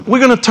We're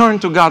going to turn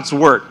to God's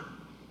Word.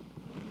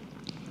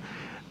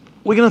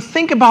 We're going to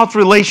think about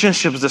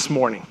relationships this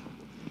morning.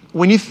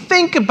 When you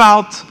think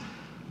about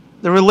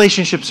the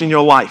relationships in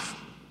your life,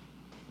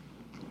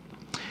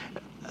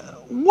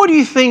 what do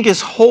you think is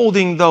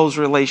holding those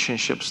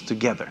relationships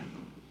together?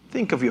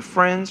 Think of your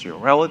friends, your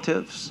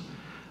relatives,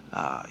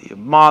 your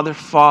mother,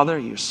 father,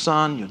 your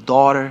son, your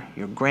daughter,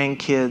 your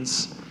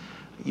grandkids,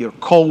 your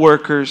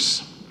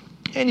co-workers,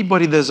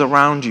 anybody that's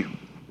around you.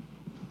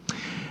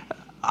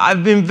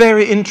 I've been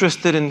very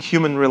interested in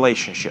human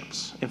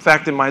relationships. In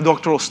fact, in my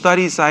doctoral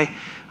studies,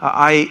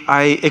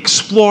 I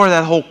explore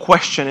that whole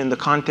question in the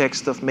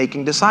context of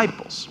making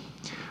disciples.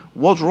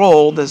 What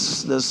role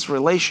does this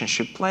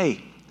relationship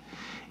play?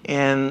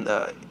 And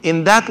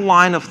in that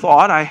line of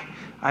thought,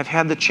 I've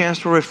had the chance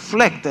to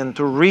reflect and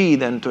to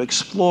read and to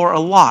explore a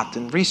lot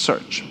and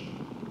research.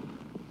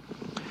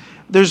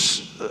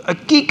 There's a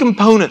key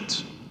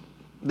component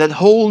that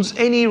holds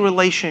any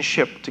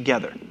relationship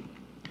together,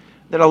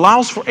 that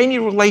allows for any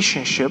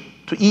relationship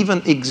to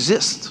even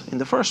exist in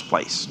the first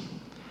place.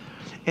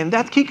 And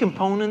that key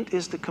component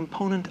is the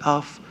component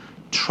of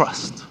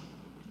trust.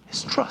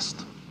 It's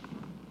trust.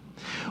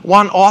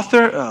 One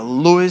author,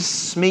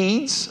 Lewis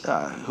Smedes,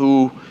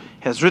 who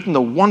has written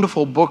a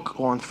wonderful book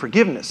on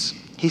forgiveness,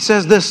 he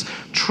says this: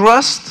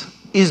 trust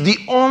is the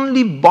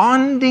only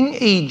bonding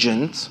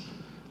agent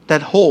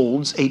that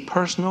holds a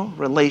personal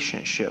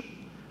relationship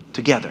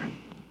together.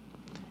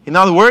 In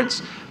other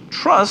words,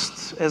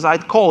 trust, as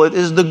I'd call it,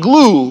 is the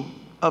glue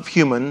of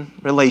human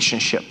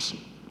relationships.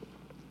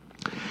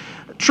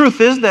 Truth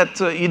is that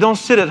you don't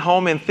sit at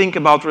home and think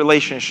about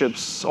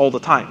relationships all the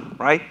time,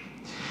 right?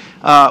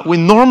 We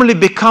normally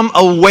become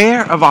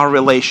aware of our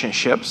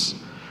relationships.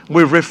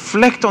 We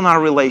reflect on our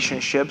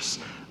relationships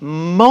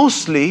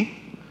mostly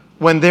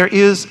when there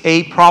is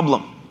a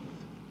problem,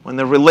 when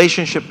the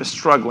relationship is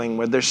struggling,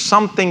 when there's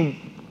something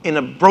in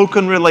a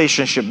broken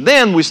relationship.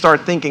 Then we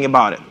start thinking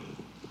about it.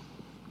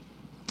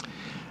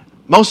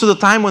 Most of the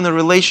time when the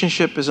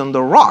relationship is on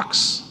the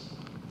rocks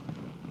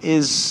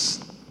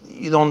is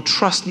you don't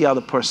trust the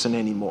other person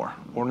anymore,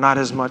 or not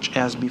as much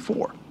as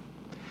before.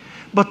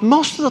 But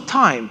most of the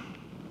time,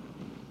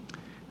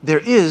 there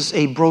is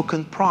a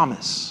broken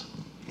promise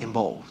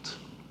involved.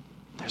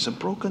 There's a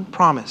broken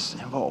promise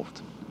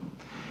involved.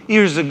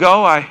 Years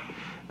ago,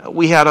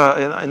 we had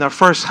in our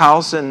first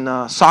house in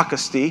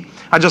Socastee.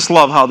 I just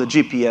love how the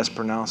GPS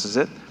pronounces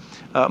it.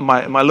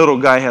 My little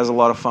guy has a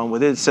lot of fun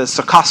with it. It says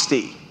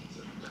Socastee.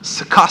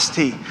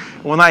 Socastee.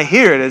 When I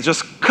hear it, it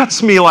just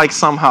cuts me like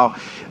somehow.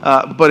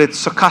 But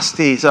it's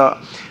Socastee. So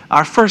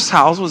our first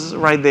house was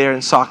right there in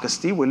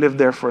Socastee. We lived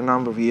there for a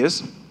number of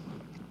years.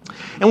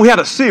 And we had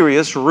a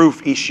serious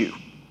roof issue,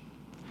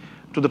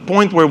 to the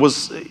point where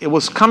it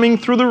was coming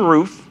through the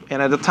roof.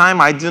 And at the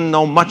time, I didn't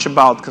know much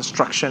about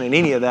construction and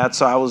any of that.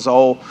 So I was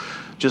all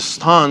just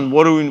stunned.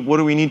 What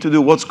do we need to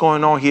do? What's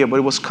going on here? But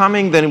it was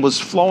coming. Then it was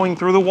flowing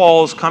through the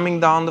walls, coming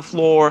down the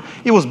floor.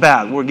 It was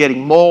bad. We were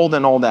getting mold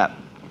and all that.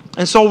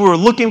 And so we were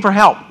looking for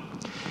help.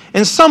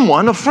 And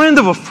someone, a friend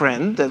of a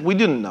friend that we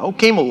didn't know,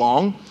 came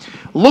along,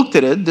 looked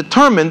at it,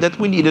 determined that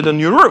we needed a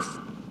new roof.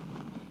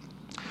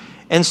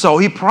 And so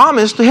he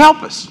promised to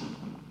help us.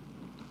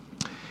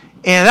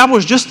 And that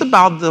was just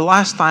about the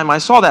last time I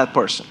saw that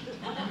person.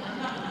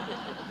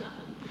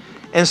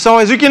 And so,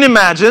 as you can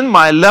imagine,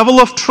 my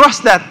level of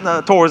trust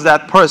towards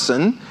that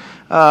person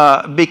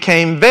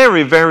became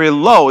very, very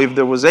low, if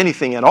there was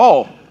anything at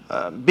all,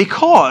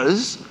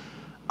 because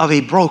of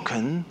a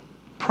broken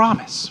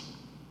promise.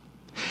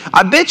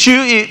 I bet you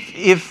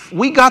if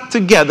we got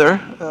together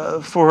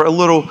for a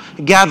little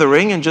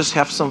gathering and just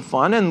have some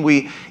fun, and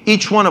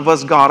each one of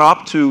us got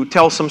up to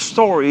tell some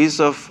stories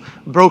of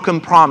broken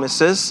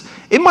promises,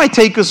 it might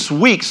take us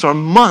weeks or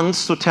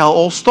months to tell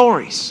all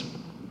stories,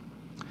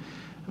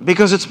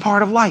 because it's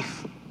part of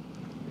life.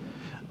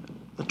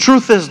 The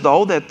truth is,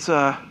 though,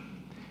 that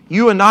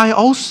you and I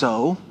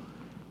also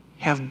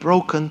have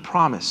broken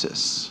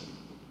promises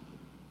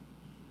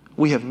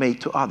we have made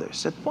to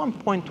others at one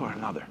point or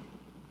another.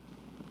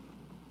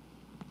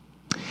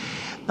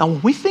 Now,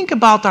 when we think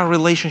about our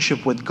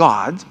relationship with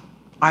God,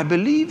 I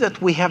believe that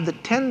we have the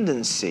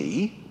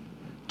tendency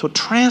to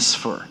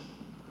transfer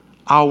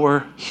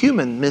our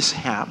human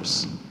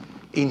mishaps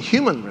in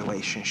human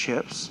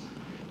relationships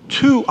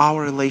to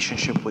our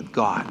relationship with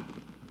God.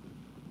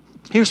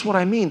 Here's what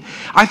I mean.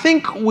 I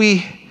think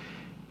we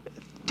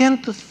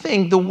tend to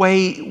think the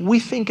way we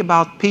think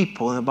about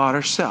people and about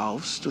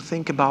ourselves, to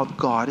think about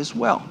God as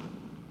well.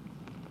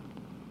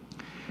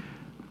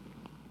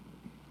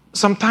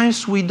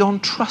 Sometimes we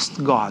don't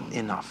trust God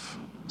enough.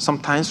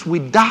 Sometimes we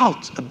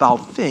doubt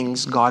about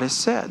things God has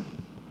said.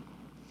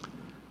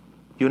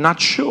 You're not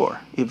sure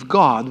if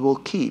God will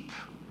keep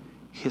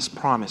His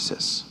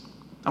promises.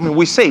 I mean,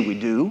 we say we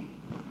do,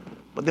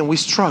 but then we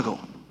struggle.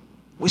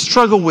 We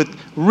struggle with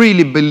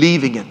really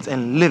believing it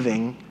and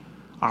living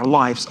our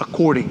lives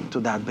according to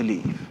that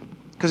belief.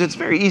 Because it's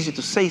very easy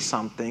to say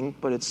something,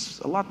 but it's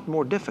a lot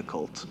more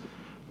difficult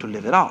to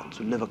live it out,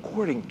 to live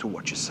according to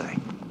what you say.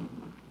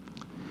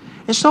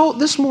 And so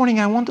this morning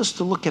I want us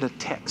to look at a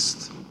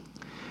text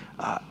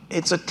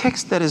It's a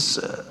text that is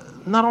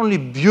not only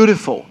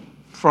beautiful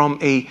from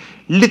a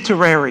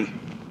literary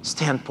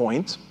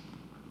standpoint,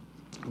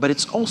 but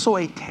it's also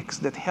a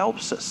text that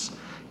helps us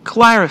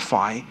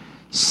clarify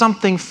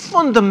something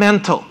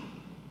fundamental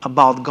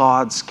about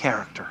God's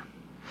character,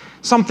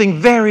 something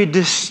very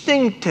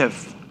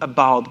distinctive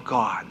about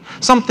God,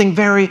 something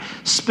very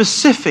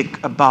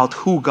specific about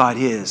who God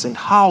is and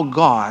how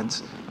God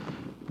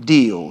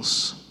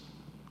deals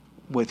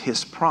with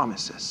His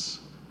promises,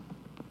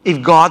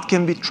 if God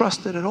can be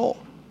trusted at all,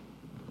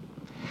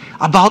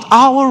 about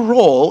our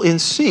role in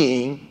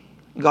seeing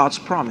God's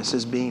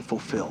promises being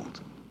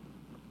fulfilled.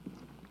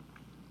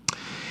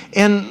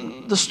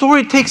 And the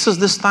story takes us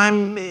this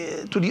time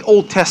to the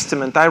Old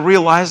Testament. I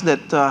realize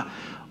that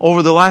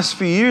over the last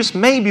few years,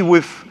 maybe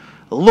we've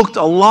looked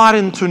a lot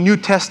into New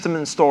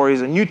Testament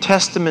stories and New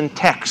Testament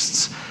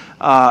texts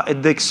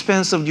at the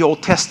expense of the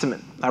Old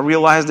Testament. I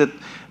realize that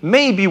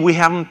maybe we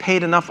haven't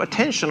paid enough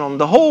attention on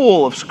the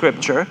whole of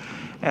Scripture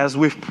as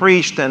we've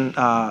preached and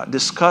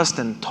discussed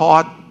and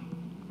taught.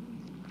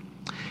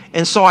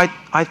 And so I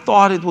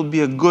thought it would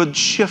be a good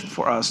shift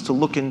for us to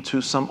look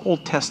into some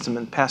Old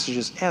Testament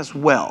passages as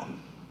well.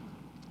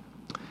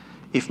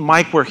 If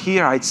Mike were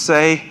here, I'd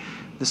say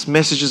this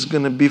message is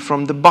going to be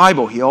from the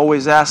Bible. He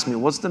always asks me,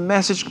 what's the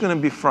message going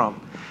to be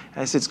from?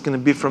 I said, it's going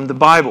to be from the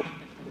Bible.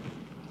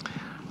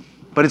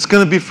 But it's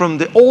going to be from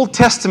the Old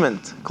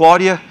Testament.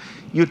 Claudia,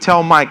 you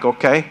tell Mike,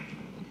 okay?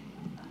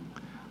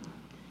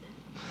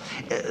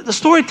 The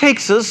story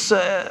takes us,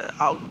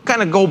 I'll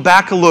kind of go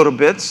back a little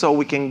bit so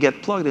we can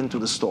get plugged into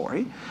the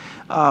story.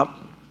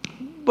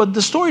 But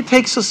the story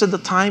takes us at the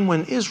time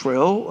when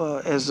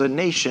Israel, as a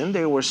nation,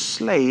 they were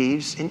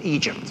slaves in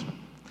Egypt.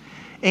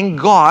 And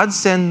God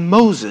sent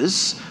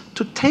Moses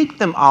to take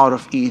them out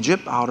of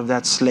Egypt, out of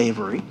that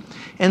slavery,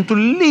 and to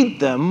lead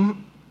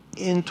them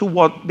into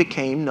what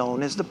became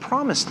known as the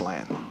Promised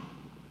Land.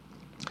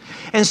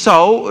 And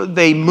so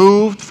they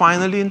moved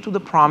finally into the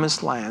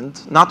Promised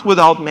Land, not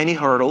without many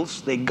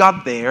hurdles. They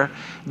got there,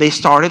 they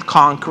started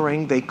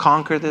conquering, they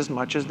conquered as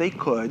much as they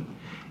could,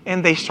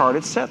 and they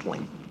started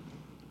settling.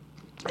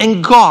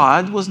 And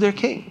God was their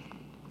king.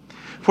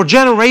 For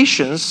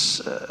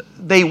generations,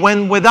 they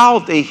went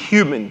without a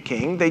human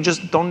king. They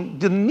just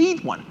didn't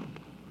need one.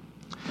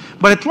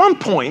 But at one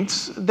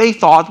point, they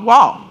thought,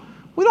 wow,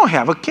 we don't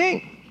have a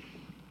king.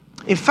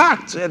 In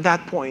fact, at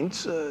that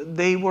point,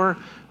 they were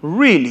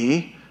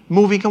really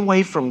moving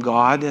away from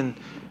God and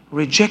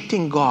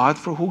rejecting God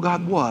for who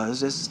God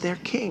was as their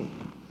king.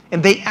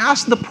 And they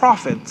asked the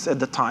prophets at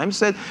the time,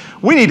 said,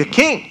 we need a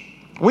king.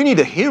 We need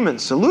a human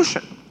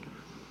solution.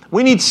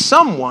 We need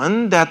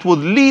someone that would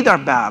lead our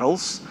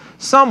battles,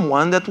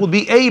 someone that would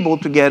be able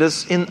to get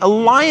us in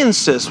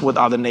alliances with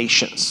other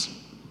nations.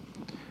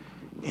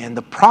 And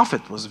the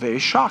prophet was very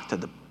shocked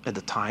at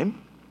the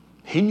time.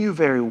 He knew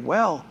very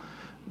well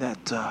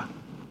that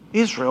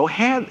Israel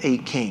had a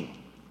king.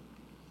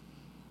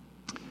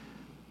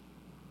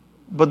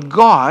 But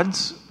God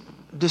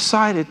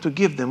decided to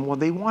give them what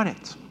they wanted.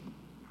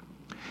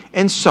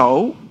 And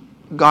so,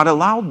 God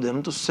allowed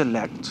them to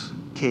select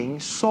King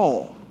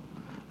Saul.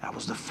 That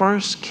was the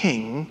first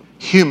king,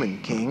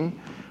 human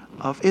king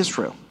of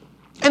Israel.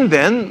 And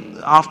then,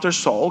 after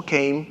Saul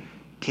came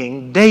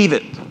King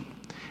David.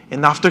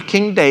 And after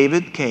King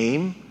David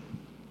came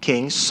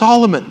King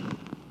Solomon.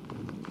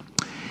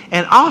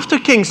 And after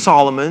King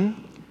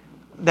Solomon,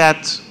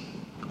 that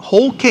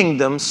whole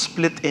kingdom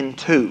split in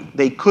two.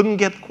 They couldn't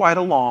get quite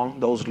along,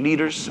 those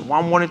leaders.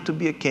 One wanted to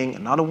be a king,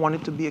 another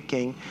wanted to be a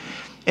king.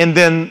 And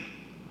then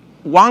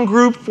one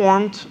group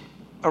formed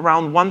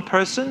around one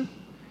person,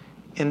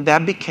 and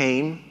that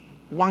became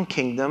one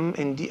kingdom,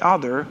 and the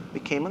other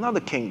became another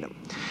kingdom.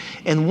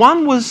 And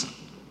one was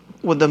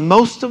with the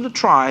most of the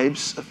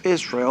tribes of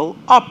Israel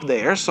up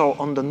there, so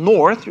on the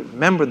north, you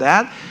remember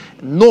that,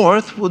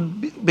 north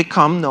would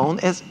become known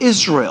as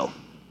Israel.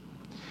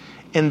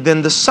 And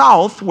then the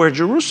south, where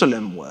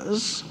Jerusalem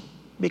was,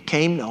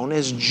 became known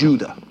as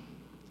Judah.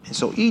 And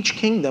so each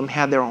kingdom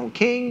had their own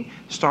king,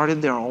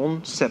 started their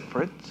own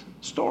separate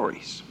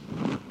stories.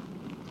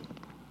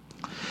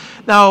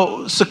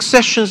 Now,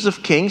 successions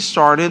of kings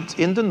started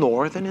in the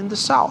north and in the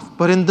south.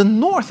 But in the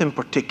north in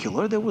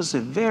particular, there was a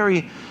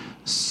very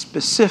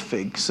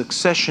specific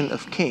succession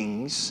of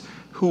kings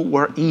who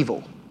were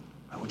evil,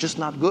 who were just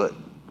not good.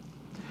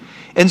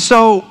 And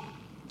so,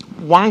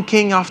 one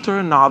king after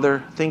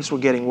another, things were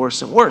getting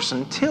worse and worse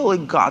until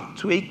it got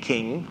to a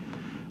king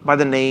by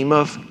the name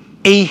of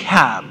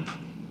Ahab.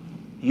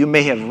 You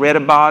may have read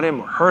about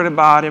him or heard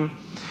about him,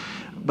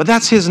 but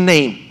that's his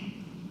name.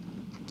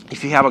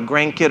 If you have a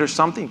grandkid or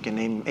something, you can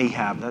name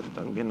Ahab. That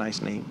would be a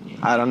nice name.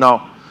 I don't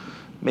know.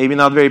 Maybe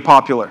not very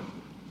popular,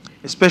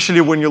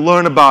 especially when you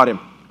learn about him.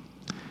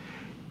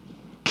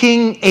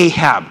 King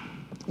Ahab.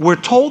 We're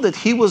told that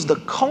he was the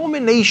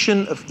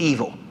culmination of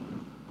evil.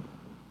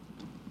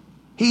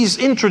 He's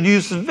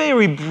introduced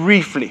very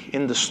briefly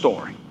in the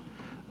story.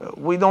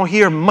 We don't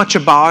hear much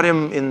about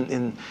him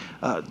in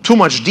too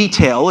much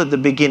detail at the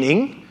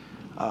beginning.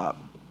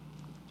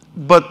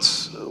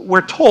 But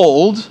we're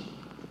told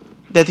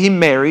that he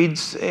married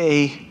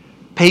a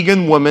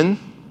pagan woman,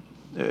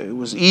 it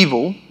was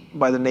evil,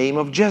 by the name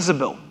of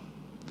Jezebel.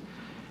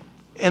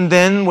 And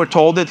then we're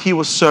told that he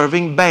was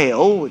serving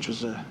Baal, which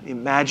was an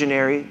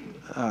imaginary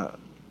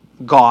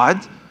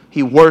god.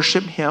 He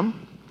worshipped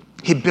him.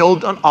 He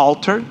built an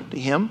altar to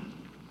him,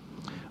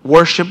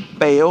 worshipped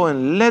Baal,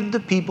 and led the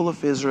people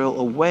of Israel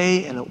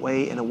away and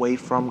away and away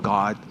from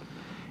God,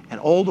 and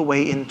all the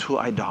way into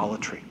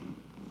idolatry.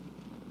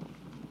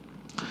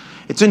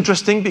 It's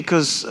interesting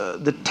because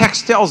the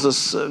text tells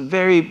us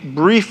very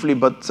briefly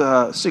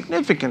but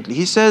significantly.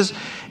 It says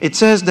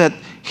that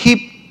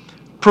he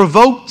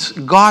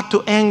provoked God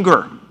to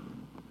anger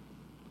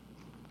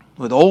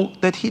with all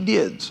that he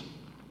did.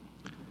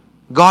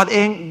 God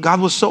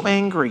was so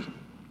angry.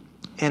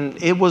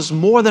 And it was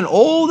more than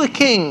all the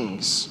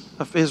kings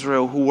of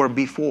Israel who were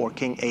before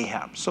King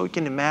Ahab. So you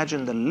can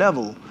imagine the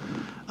level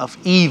of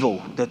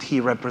evil that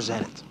he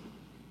represented.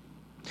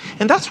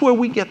 And that's where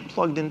we get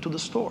plugged into the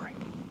story.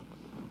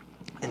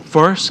 In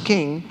 1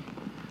 King,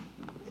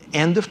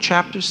 end of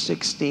chapter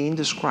 16,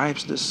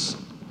 describes this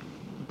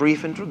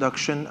brief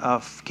introduction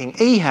of King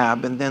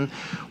Ahab, and then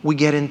we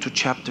get into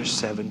chapter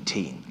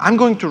 17. I'm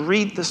going to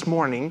read this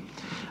morning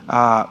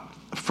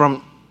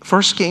from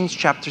 1 Kings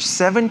chapter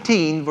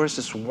 17,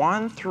 verses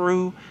 1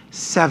 through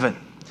 7.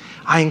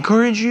 I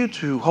encourage you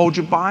to hold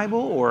your Bible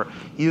or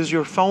use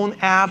your phone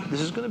app.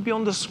 This is going to be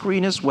on the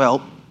screen as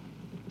well.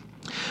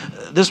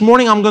 This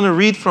morning I'm going to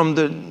read from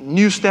the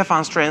New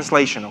Stephan's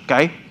translation,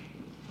 okay?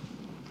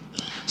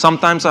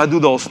 Sometimes I do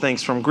those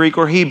things from Greek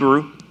or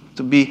Hebrew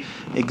to be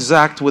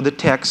exact with the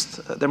text.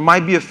 There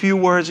might be a few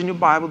words in your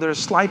Bible that are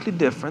slightly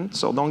different,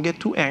 so don't get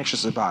too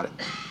anxious about it.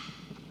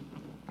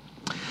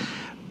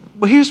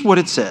 But here's what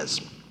it says.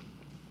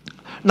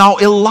 Now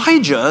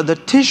Elijah the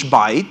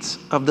Tishbite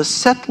of the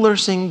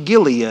settlers in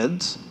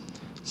Gilead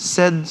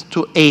said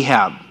to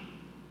Ahab,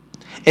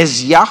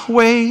 "As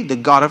Yahweh, the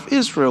God of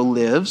Israel,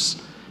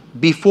 lives,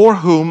 before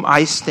whom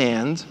I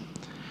stand,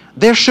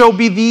 there shall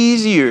be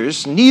these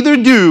years neither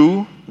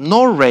dew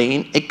nor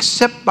rain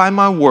except by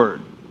my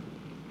word."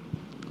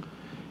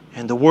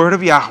 And the word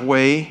of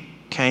Yahweh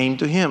came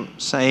to him,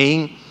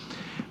 saying,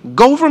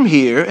 "Go from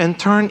here and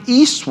turn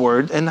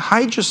eastward and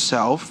hide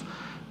yourself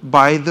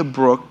by the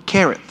brook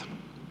Kerith,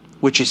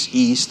 which is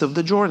east of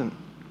the Jordan.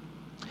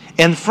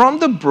 And from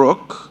the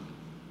brook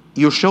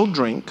you shall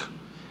drink,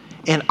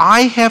 and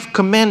I have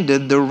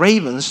commanded the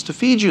ravens to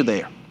feed you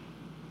there."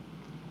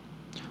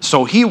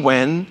 So he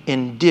went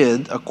and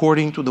did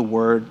according to the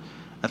word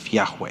of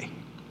Yahweh.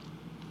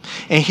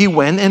 And he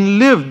went and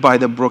lived by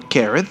the brook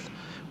Kerith,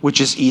 which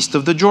is east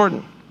of the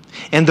Jordan.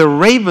 And the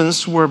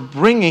ravens were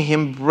bringing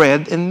him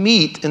bread and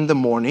meat in the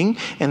morning,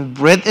 and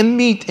bread and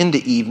meat in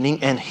the evening,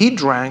 and he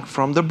drank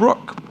from the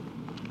brook.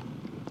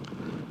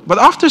 But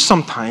after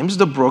some times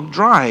the brook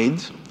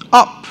dried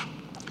up,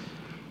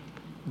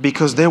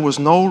 because there was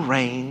no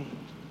rain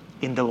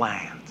in the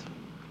land.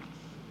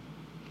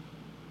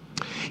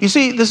 You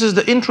see, this is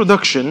the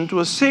introduction to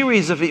a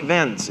series of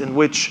events in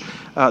which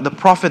the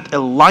prophet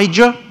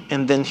Elijah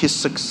and then his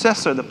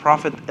successor, the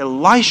prophet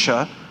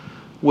Elisha,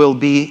 will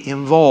be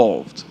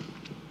involved.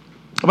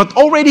 But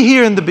already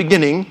here in the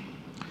beginning,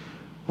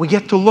 we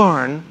get to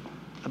learn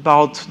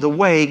about the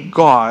way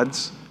God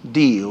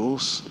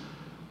deals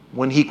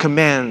when he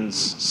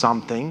commands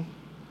something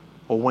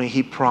or when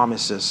he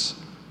promises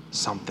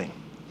something.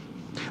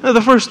 Now,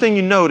 the first thing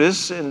you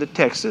notice in the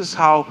text is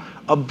how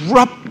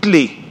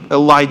abruptly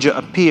Elijah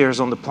appears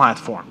on the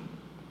platform.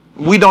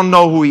 We don't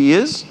know who he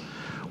is.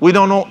 We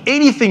don't know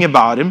anything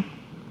about him.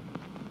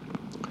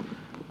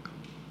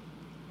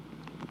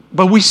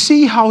 But we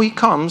see how he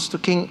comes to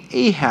King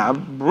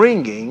Ahab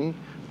bringing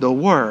the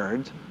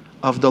word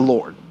of the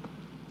Lord.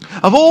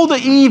 Of all the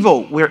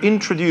evil we're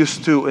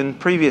introduced to in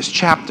previous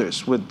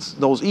chapters with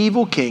those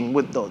evil kings,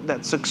 with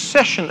that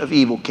succession of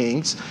evil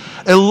kings,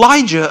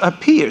 Elijah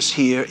appears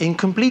here in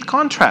complete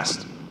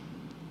contrast.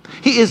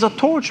 He is a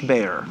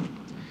torchbearer.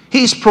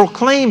 He is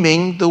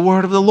proclaiming the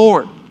word of the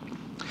Lord.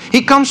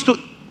 He comes to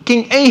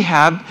King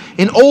Ahab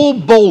in all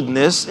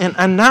boldness and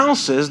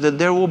announces that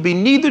there will be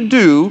neither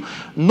dew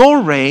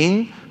nor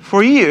rain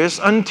for years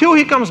until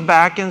he comes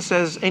back and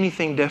says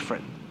anything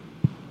different.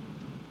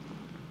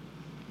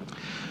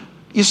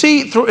 You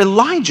see, through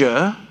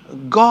Elijah,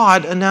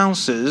 God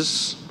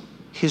announces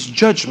his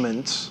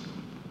judgment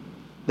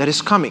that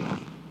is coming.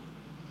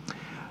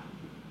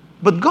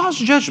 But God's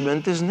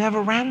judgment is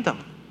never random.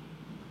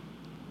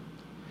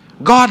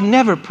 God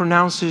never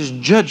pronounces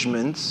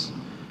judgments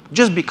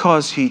just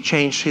because he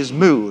changed his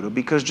mood or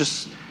because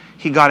just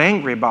he got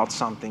angry about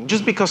something,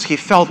 just because he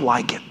felt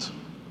like it.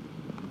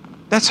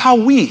 That's how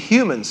we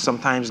humans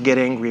sometimes get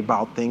angry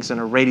about things and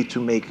are ready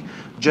to make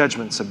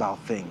judgments about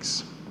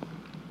things.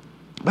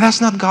 But that's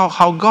not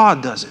how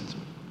God does it.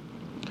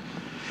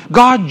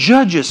 God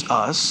judges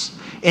us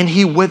and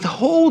he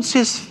withholds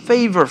his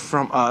favor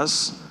from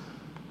us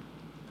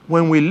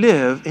when we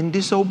live in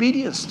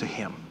disobedience to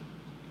him.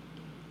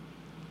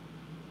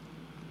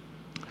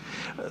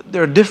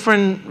 There are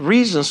different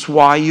reasons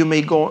why you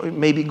may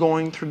be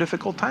going through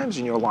difficult times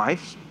in your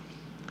life.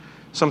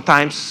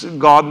 Sometimes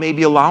God may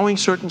be allowing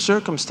certain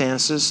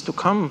circumstances to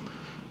come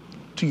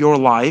to your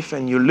life,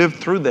 and you live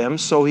through them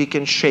so He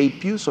can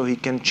shape you, so He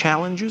can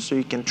challenge you, so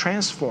He can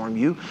transform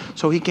you,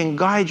 so He can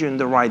guide you in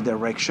the right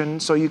direction,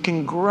 so you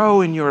can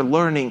grow in your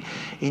learning,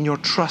 in your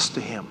trust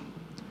to Him.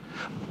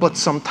 But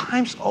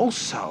sometimes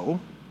also,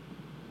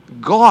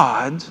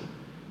 God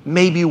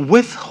may be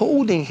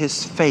withholding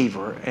His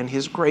favor and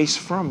His grace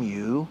from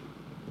you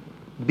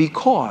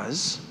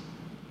because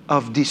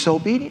of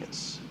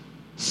disobedience.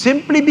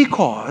 Simply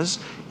because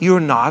you're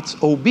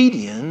not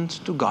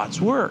obedient to God's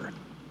Word.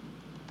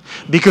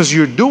 Because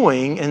you're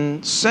doing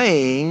and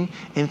saying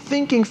and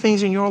thinking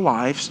things in your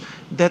lives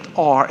that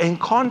are in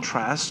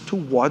contrast to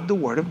what the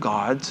Word of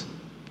God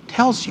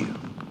tells you.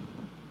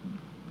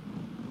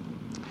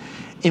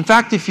 In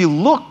fact, if you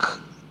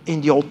look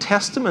in the Old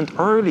Testament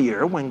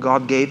earlier, when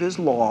God gave His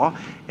law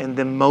and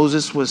then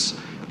Moses was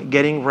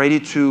getting ready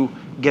to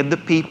get the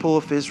people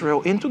of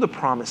Israel into the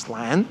Promised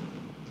Land,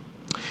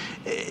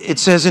 it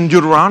says in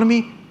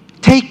Deuteronomy,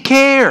 "Take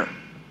care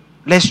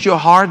lest your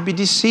heart be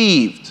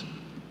deceived,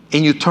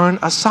 and you turn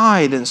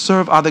aside and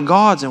serve other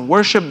gods and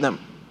worship them.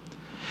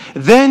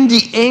 Then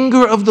the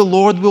anger of the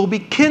Lord will be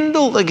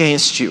kindled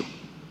against you.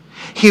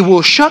 He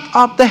will shut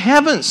up the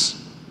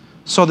heavens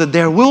so that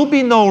there will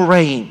be no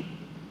rain,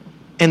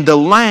 and the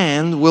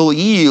land will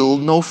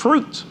yield no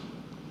fruit.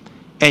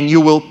 And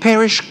you will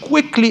perish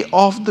quickly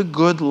off the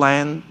good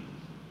land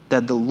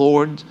that the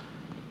Lord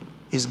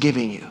is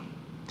giving you."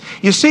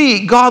 You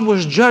see, God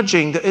was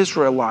judging the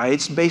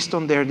Israelites based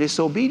on their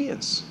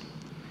disobedience.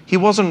 He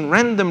wasn't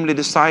randomly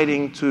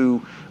deciding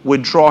to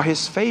withdraw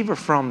His favor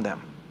from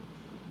them.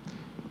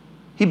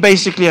 He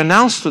basically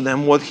announced to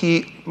them what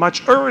He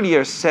much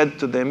earlier said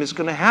to them is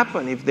going to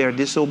happen if they're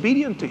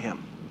disobedient to Him.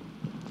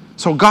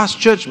 So God's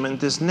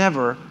judgment is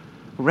never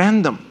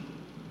random.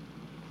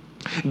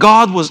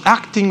 God was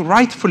acting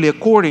rightfully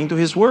according to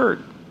His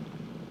Word.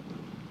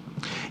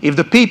 If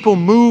the people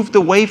moved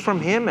away from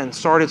Him and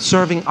started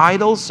serving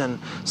idols and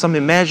some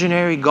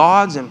imaginary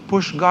gods and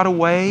pushed God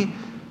away,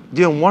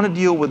 didn't want to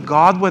deal with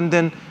God,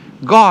 then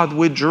God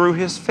withdrew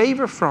His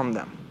favor from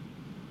them.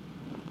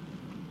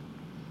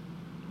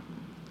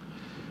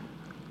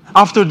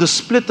 After the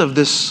split of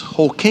this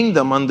whole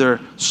kingdom under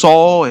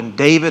Saul and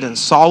David and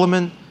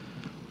Solomon,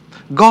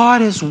 God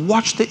has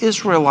watched the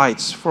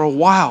Israelites for a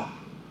while.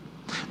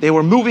 They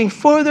were moving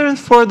further and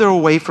further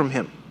away from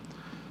Him.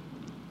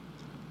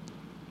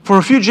 For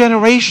a few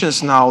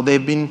generations now,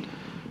 they've been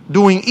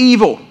doing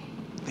evil.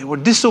 They were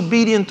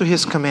disobedient to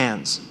His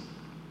commands.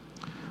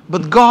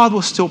 But God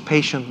was still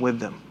patient with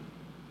them.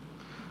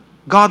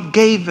 God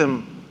gave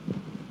them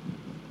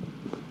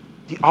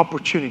the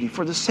opportunity,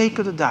 for the sake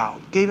of the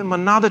doubt, gave them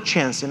another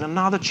chance and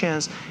another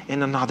chance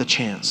and another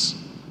chance.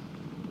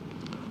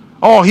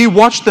 Oh, He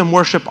watched them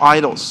worship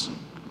idols.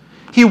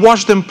 He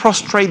watched them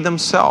prostrate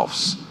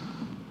themselves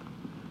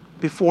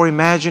before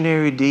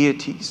imaginary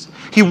deities.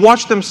 He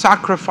watched them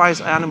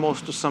sacrifice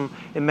animals to some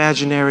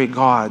imaginary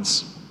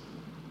gods.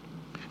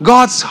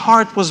 God's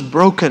heart was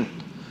broken,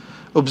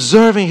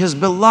 observing His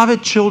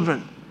beloved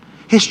children,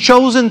 His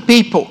chosen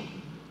people,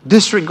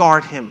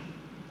 disregard Him,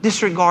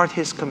 disregard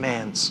His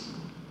commands.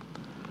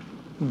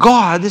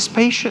 God is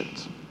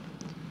patient,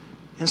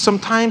 and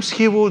sometimes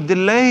He will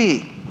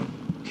delay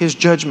His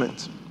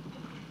judgment.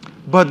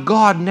 But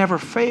God never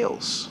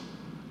fails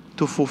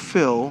to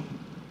fulfill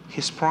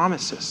His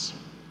promises.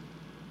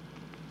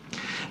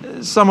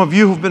 Some of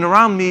you who've been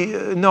around me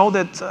know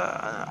that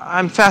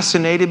I'm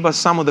fascinated by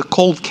some of the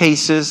cold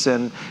cases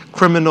and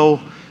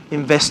criminal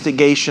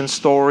investigation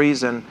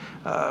stories, and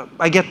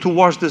I get to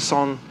watch this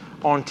on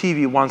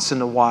TV once in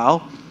a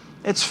while.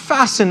 It's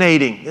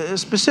fascinating,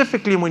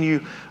 specifically when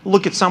you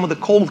look at some of the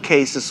cold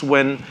cases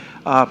when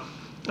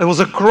it was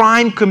a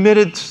crime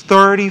committed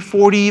 30,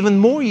 40, even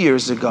more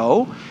years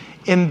ago,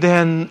 and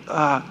then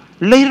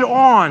later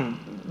on,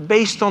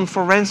 based on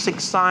forensic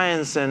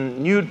science and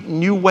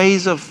new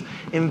ways of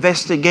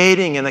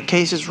investigating, and the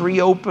case is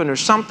reopened or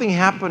something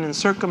happened in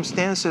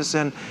circumstances,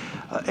 and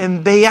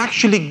they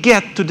actually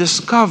get to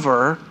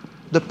discover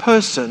the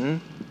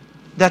person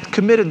that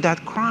committed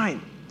that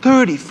crime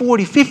 30,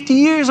 40, 50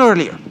 years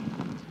earlier.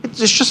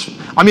 It's just,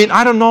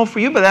 I don't know for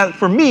you, but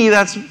for me,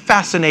 that's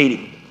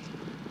fascinating.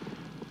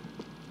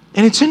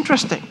 And it's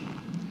interesting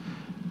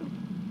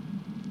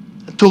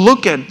to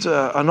look at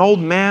an old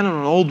man and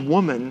an old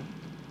woman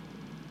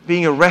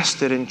being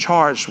arrested and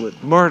charged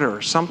with murder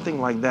or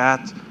something like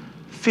that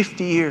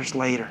 50 years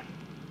later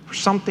for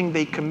something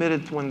they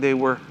committed when they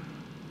were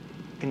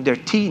in their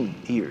teen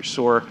years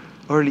or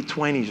early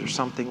 20s or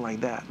something like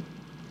that.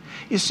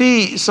 You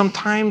see,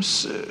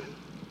 sometimes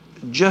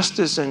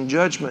justice and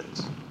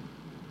judgment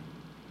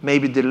may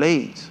be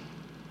delayed,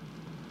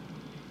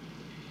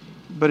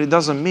 but it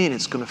doesn't mean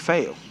it's going to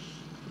fail.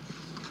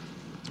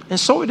 And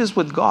so it is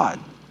with God.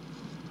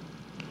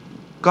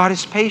 God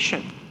is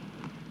patient.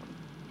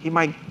 He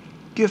might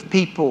give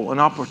people an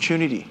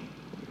opportunity,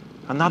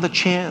 another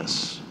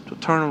chance to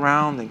turn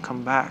around and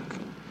come back.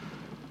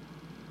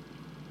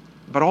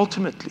 But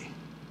ultimately,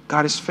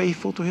 God is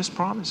faithful to His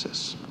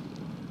promises.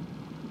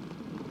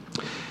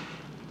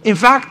 In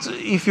fact,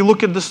 if you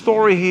look at the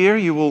story here,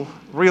 you will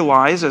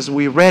realize as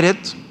we read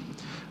it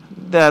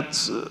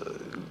that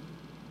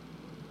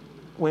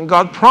when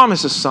God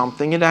promises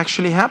something, it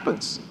actually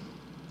happens.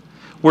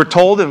 We're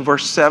told in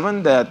verse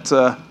 7 that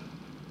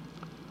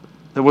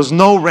there was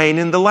no rain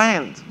in the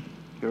land.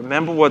 You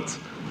remember what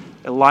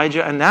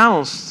Elijah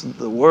announced,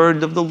 the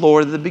word of the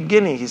Lord at the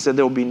beginning. He said,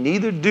 there will be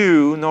neither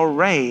dew nor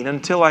rain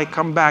until I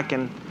come back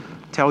and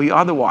tell you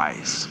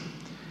otherwise.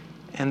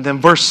 And then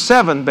verse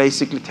 7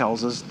 basically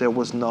tells us there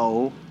was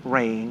no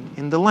rain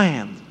in the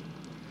land.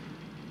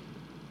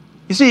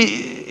 You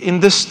see, in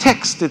this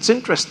text, it's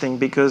interesting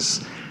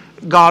because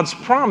God's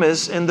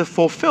promise and the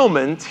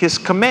fulfillment, His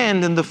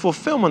command and the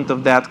fulfillment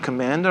of that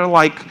command are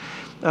like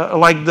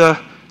the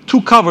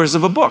two covers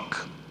of a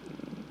book.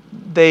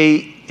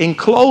 They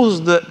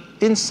enclose the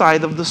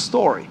inside of the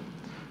story.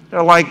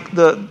 They're like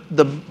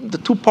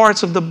the two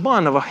parts of the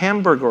bun of a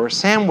hamburger or a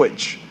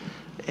sandwich.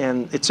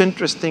 And it's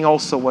interesting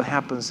also what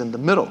happens in the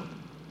middle.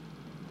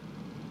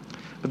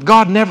 But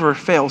God never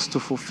fails to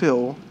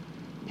fulfill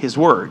His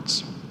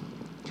words.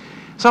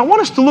 So I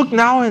want us to look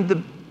now in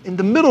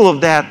the middle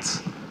of that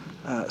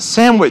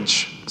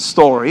sandwich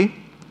story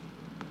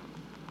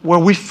where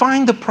we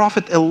find the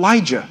prophet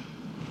Elijah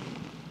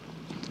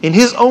in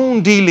his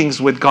own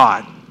dealings with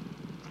God.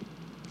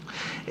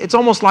 It's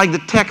almost like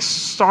the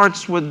text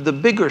starts with the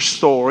bigger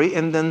story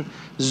and then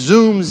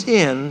zooms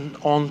in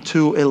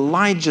onto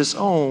Elijah's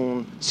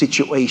own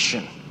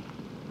situation.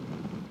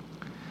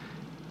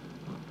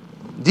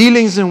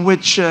 Dealings in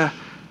which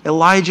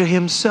Elijah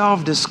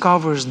himself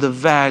discovers the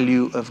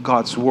value of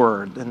God's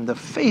word and the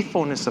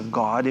faithfulness of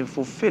God in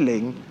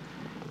fulfilling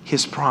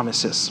His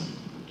promises.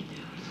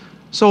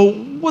 So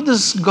what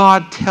does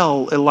God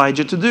tell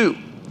Elijah to do?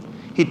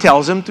 He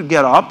tells him to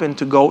get up and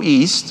to go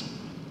east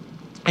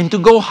and to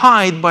go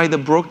hide by the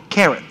brook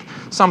Kerith.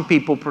 Some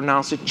people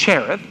pronounce it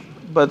Cherith,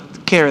 but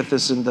Kerith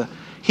is in the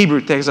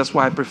Hebrew text. That's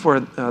why I prefer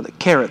the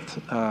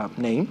Kerith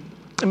name.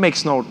 It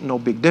makes no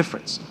big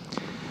difference.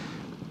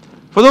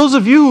 For those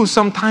of you who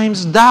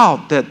sometimes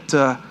doubt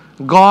that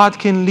God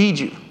can lead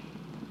you,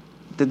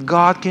 that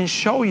God can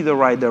show you the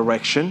right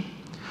direction,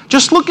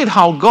 just look at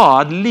how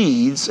God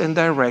leads and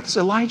directs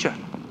Elijah.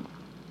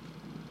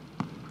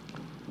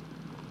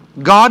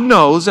 God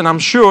knows, and I'm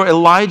sure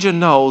Elijah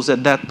knows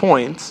at that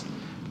point,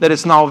 that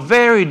it's now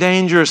very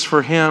dangerous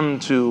for him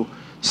to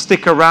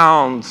stick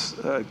around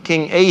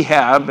King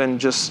Ahab and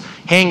just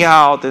hang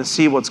out and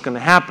see what's going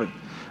to happen.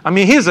 I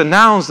mean, he's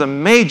announced a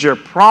major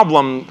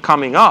problem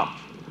coming up.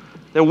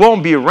 There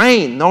won't be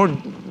rain, no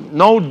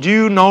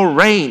dew, no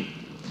rain.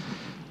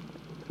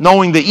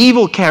 Knowing the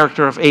evil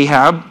character of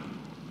Ahab,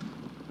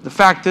 the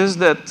fact is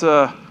that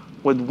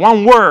with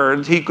one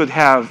word, he could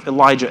have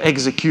Elijah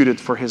executed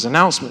for his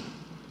announcement.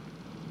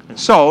 And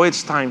so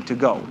it's time to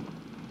go.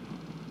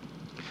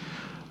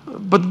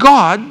 But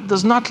God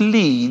does not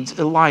lead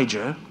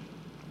Elijah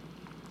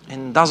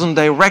and doesn't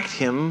direct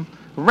him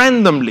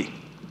randomly.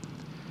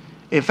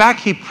 In fact,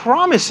 He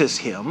promises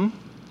him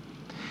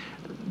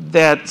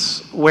that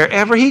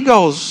wherever he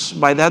goes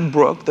by that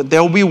brook, that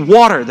there will be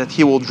water that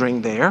he will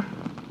drink there.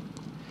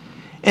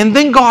 And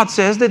then God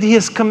says that He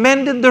has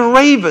commanded the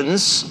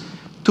ravens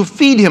to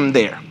feed him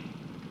there.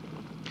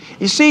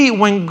 You see,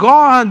 when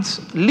God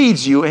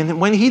leads you and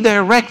when He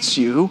directs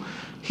you,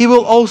 He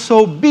will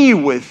also be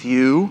with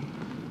you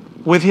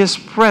with His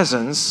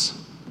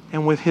presence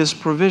and with His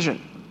provision.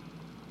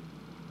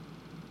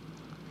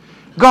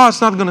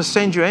 God's not going to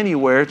send you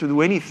anywhere to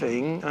do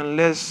anything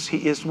unless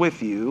He is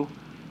with you,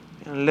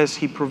 unless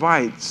He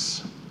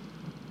provides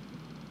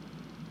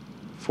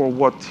for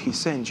what He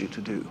sends you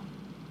to do.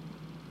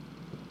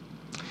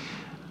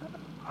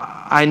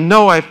 I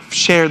know I've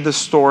shared this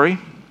story.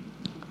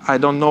 I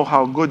don't know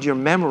how good your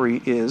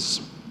memory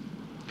is,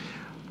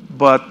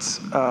 but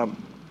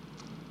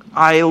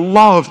I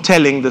love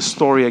telling this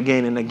story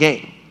again and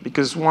again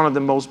because it's one of the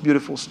most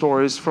beautiful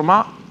stories from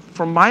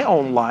my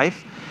own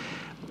life,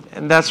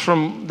 and that's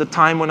from the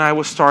time when I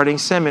was starting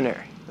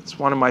seminary. It's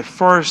one of my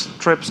first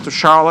trips to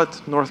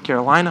Charlotte, North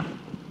Carolina.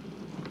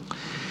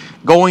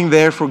 Going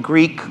there for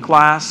Greek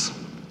class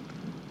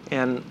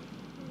and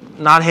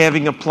not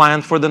having a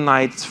plan for the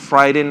night. It's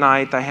Friday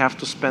night. I have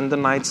to spend the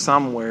night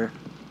somewhere.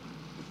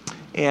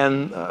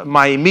 And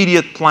my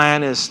immediate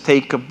plan is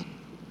take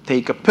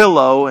a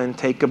pillow and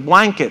take a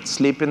blanket,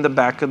 sleep in the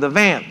back of the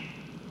van.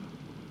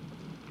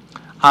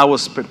 I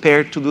was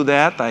prepared to do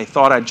that. I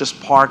thought I'd just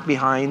park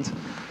behind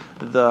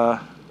the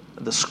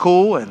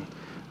school and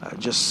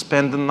just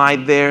spend the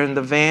night there in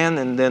the van,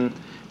 and then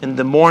in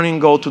the morning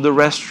go to the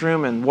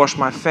restroom and wash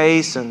my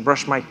face and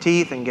brush my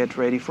teeth and get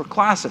ready for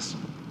classes.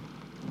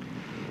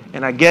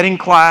 And I get in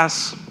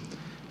class.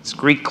 It's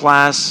Greek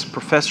class.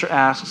 Professor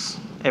asks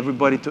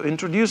everybody to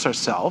introduce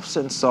ourselves,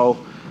 and so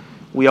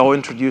we all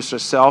introduce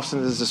ourselves,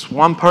 and there's this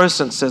one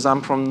person says, "I'm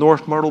from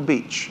North Myrtle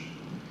Beach."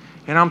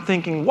 And I'm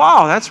thinking,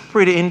 wow, that's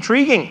pretty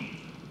intriguing.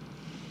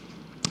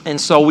 And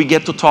so we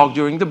get to talk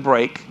during the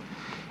break,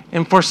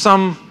 and for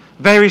some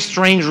very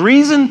strange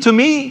reason to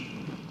me,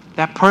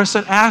 that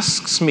person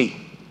asks me,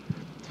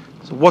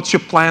 "So what's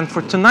your plan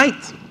for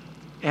tonight?"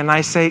 And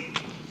I say,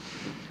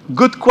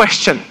 good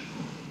question,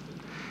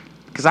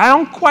 because I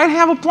don't quite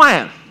have a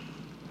plan.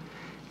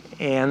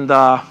 And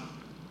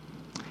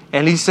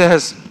he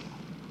says,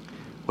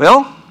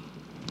 well,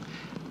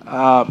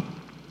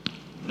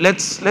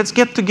 let's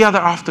get together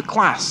after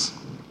class.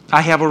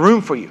 I have a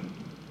room for you.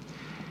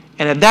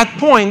 And at that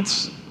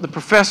point, the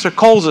professor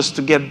calls us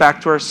to get back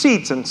to our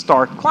seats and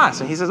start class.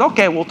 And he says,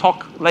 okay, we'll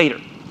talk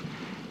later.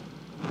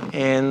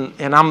 And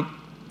I'm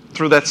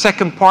through that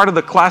second part of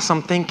the class,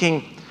 I'm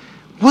thinking,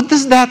 what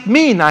does that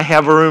mean, I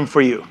have a room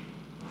for you?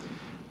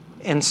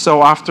 And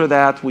so after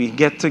that, we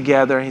get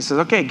together. And he says,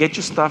 okay, get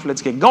your stuff.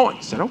 Let's get going.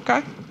 I said,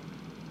 okay.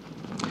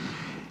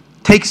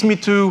 Takes me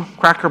to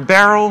Cracker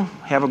Barrel.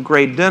 Have a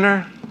great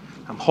dinner.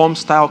 I'm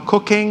home-style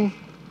cooking.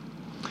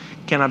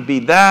 Cannot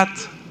beat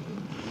that.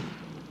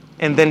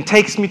 And then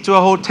takes me to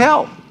a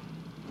hotel.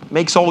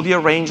 Makes all the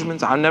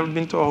arrangements. I've never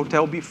been to a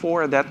hotel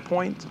before at that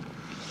point.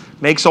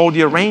 Makes all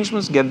the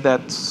arrangements, get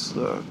that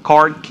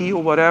card key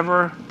or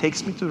whatever,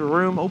 takes me to the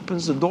room,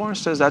 opens the door and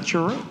says, that's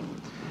your room.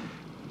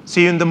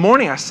 See you in the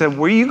morning. I said,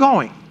 where are you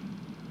going?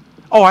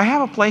 Oh, I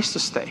have a place to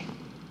stay.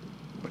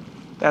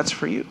 That's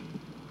for you.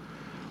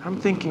 I'm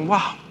thinking,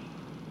 wow.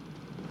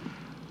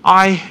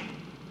 I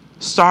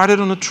started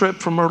on a trip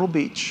from Myrtle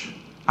Beach.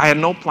 I had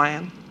no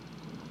plan.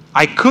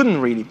 I couldn't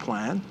really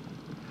plan.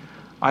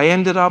 I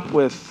ended up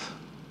with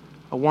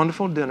a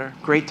wonderful dinner,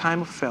 great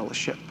time of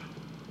fellowship.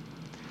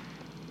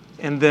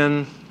 And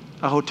then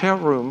a hotel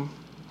room,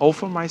 all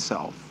for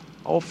myself,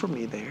 all for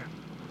me there.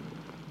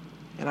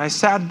 And I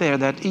sat there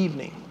that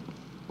evening.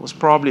 It was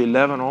probably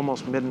 11,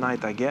 almost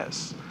midnight, I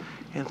guess.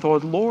 And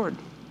thought, Lord,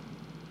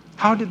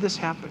 how did this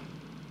happen?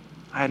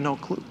 I had no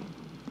clue.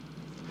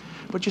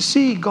 But you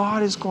see,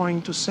 God is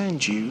going to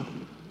send you.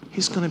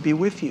 He's going to be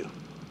with you.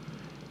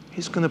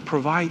 He's going to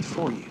provide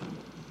for you.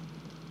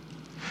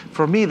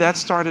 For me, that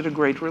started a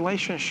great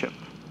relationship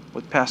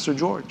with Pastor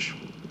George.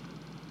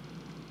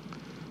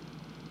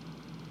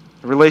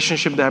 A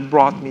relationship that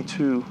brought me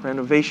to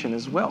renovation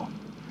as well.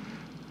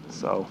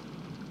 So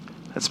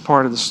that's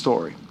part of the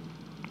story.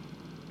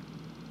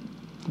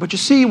 But you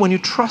see, when you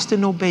trust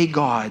and obey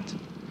God,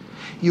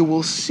 you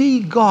will see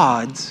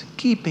God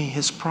keeping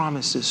His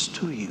promises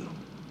to you.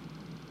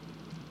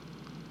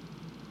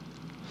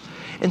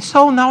 And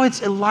so now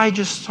it's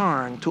Elijah's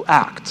turn to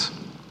act.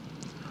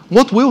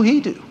 What will he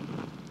do?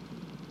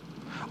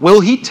 Will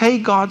he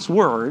take God's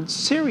words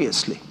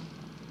seriously?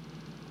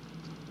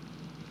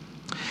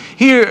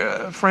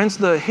 Here, friends,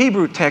 the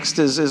Hebrew text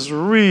is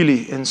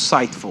really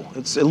insightful.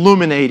 It's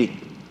illuminating.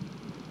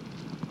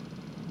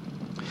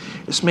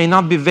 This may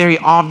not be very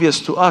obvious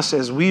to us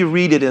as we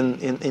read it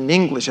in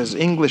English, as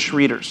English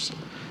readers.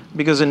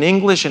 Because in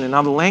English and in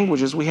other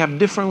languages, we have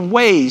different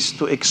ways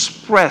to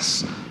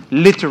express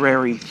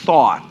literary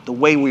thought. The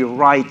way we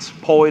write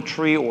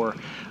poetry or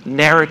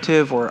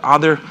narrative or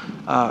other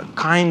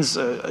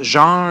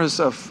genres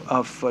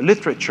of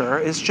literature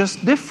is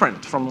just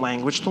different from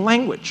language to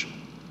language.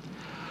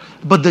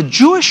 But the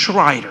Jewish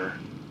writer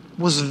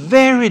was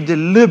very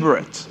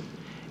deliberate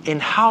in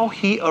how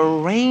he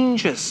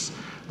arranges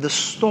the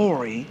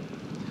story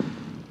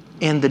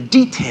and the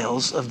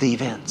details of the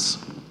events.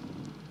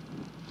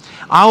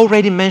 I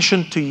already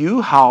mentioned to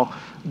you how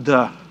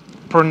the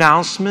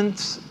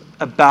pronouncement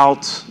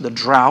about the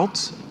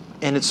drought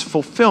and its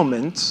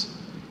fulfillment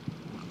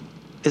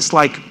is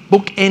like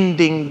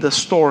bookending the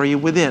story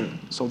within.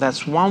 So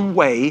that's one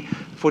way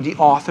for the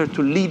author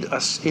to lead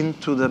us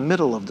into the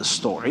middle of the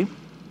story.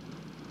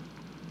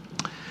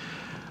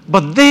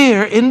 But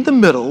there in the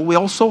middle, we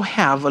also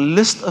have a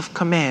list of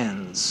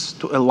commands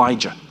to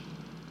Elijah.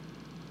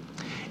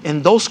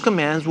 And those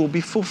commands will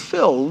be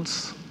fulfilled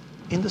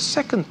in the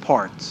second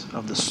part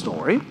of the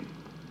story.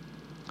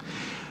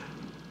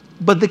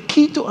 But the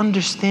key to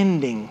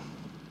understanding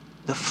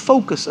the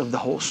focus of the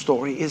whole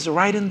story is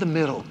right in the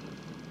middle.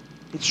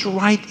 It's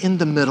right in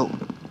the middle.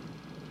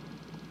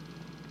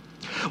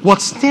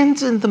 What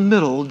stands in the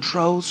middle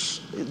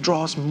draws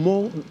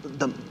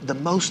the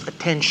most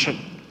attention.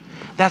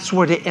 That's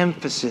where the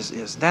emphasis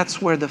is.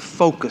 That's where the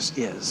focus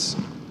is.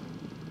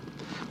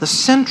 The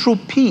central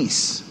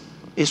piece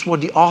is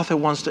what the author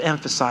wants to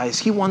emphasize.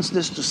 He wants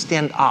this to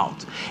stand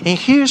out. And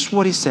here's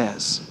what he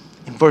says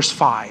in verse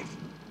 5.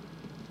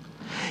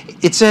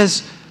 It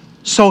says,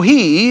 so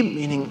he,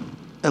 meaning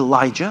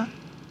Elijah,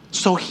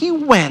 so he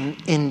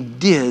went and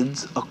did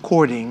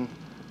according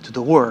to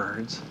the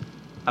words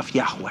of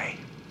Yahweh.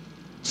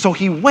 So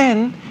he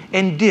went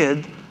and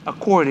did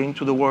according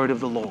to the word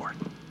of the Lord.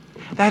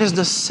 That is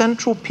the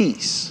central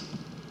piece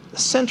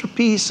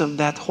of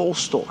that whole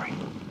story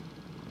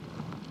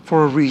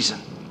for a reason.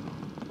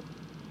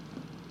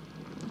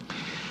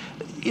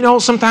 You know,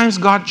 sometimes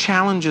God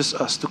challenges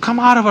us to come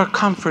out of our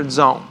comfort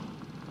zone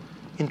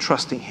in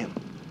trusting Him.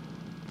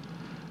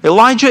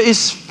 Elijah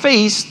is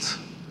faced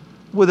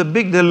with a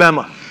big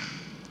dilemma.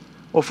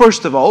 Well,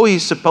 first of all,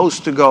 he's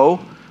supposed to go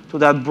to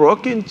that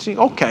brook and say,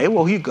 okay,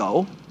 well, you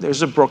go.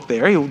 There's a brook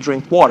there. He'll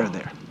drink water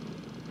there.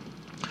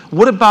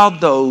 What about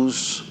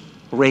those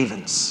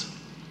ravens?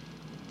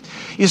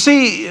 You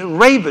see,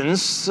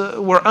 ravens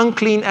were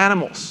unclean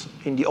animals.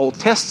 In the Old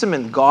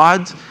Testament,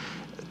 God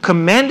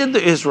commanded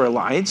the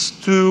Israelites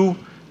to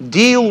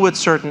deal with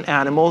certain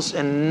animals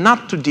and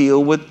not to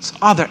deal with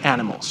other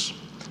animals.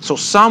 So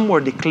some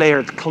were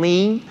declared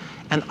clean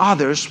and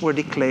others were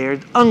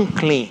declared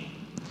unclean.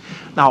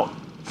 Now,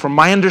 from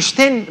my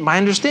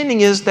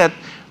understanding is that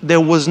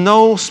there was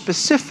no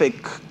specific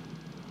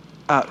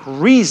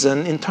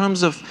reason in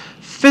terms of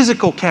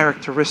physical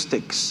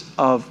characteristics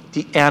of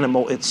the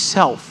animal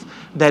itself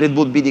that it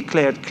would be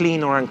declared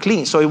clean or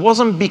unclean. So it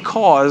wasn't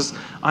because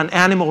an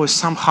animal is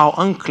somehow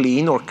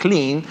unclean or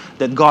clean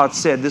that God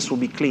said this will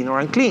be clean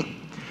or unclean.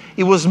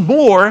 It was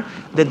more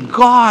that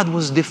God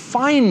was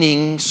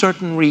defining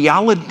certain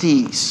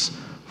realities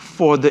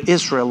for the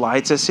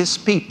Israelites as His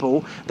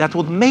people that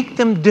would make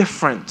them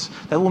different,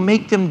 that will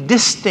make them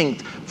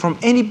distinct from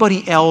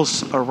anybody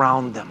else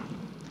around them.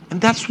 And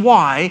that's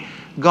why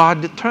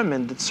God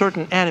determined that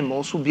certain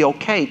animals will be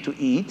okay to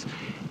eat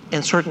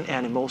and certain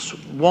animals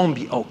won't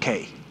be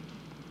okay.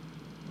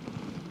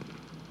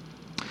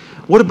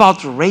 What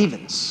about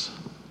ravens?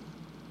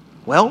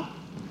 Well,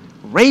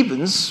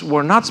 ravens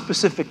were not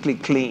specifically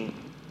clean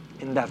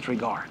in that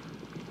regard.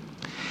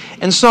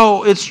 And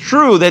so it's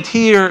true that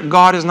here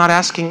God is not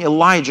asking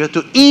Elijah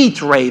to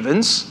eat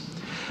ravens,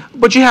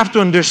 but you have to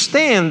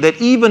understand that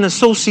even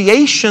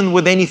association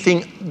with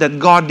anything that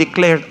God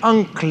declared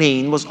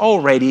unclean was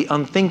already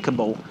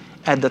unthinkable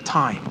at the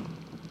time.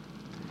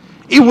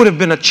 It would have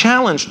been a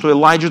challenge to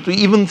Elijah to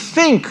even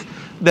think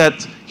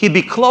that he'd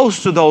be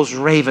close to those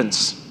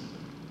ravens.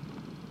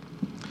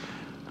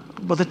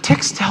 But the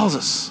text tells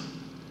us,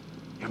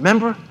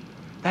 remember,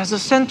 that's the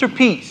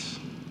centerpiece.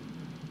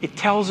 It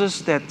tells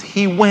us that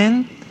he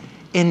went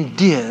and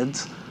did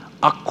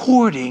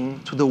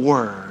according to the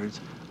word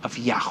of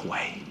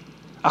Yahweh,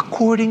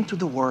 according to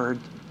the word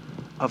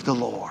of the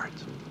Lord.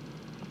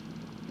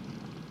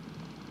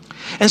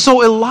 And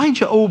so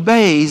Elijah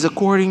obeys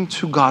according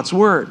to God's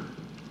word.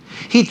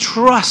 He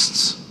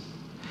trusts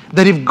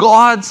that if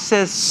God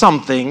says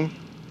something,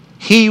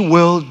 He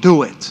will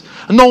do it.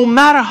 No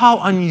matter how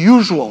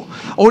unusual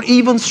or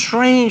even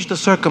strange the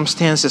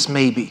circumstances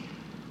may be.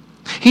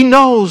 He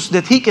knows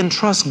that he can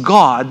trust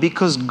God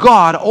because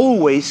God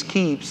always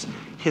keeps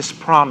His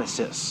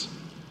promises.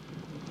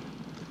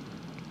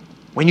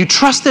 When you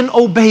trust and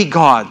obey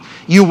God,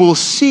 you will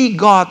see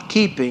God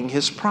keeping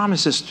His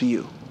promises to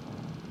you.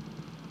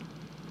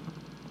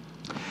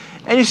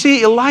 And you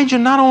see, Elijah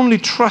not only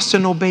trusts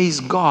and obeys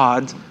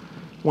God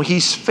when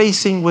he's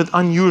facing with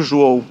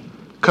unusual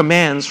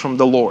commands from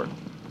the Lord.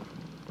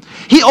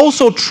 He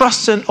also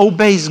trusts and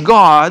obeys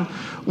God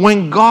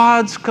when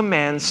God's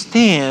command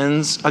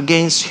stands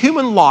against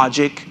human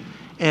logic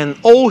and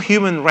all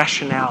human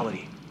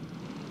rationality.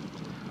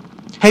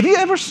 Have you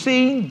ever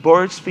seen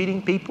birds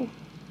feeding people?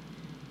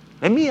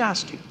 Let me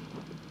ask you.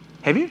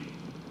 Have you?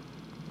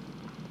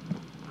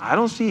 I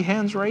don't see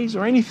hands raised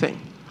or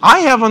anything.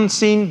 I haven't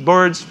seen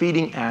birds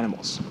feeding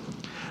animals.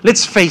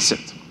 Let's face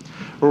it.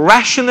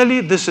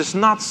 Rationally, this is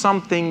not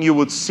something you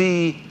would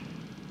see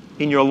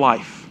in your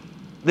life.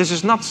 This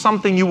is not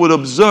something you would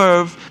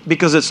observe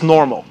because it's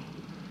normal.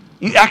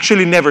 You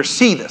actually never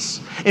see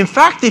this. In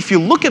fact, if you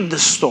look at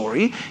this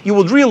story, you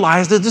would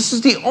realize that this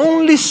is the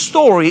only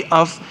story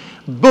of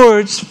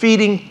birds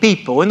feeding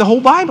people in the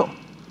whole Bible,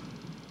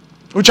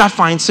 which I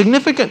find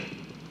significant.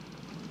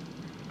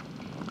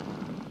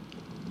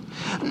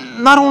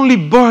 Not only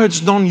birds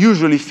don't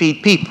usually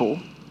feed people,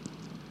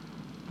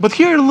 but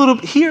hear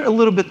a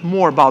little bit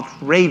more about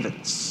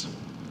ravens.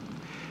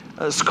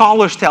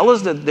 Scholars tell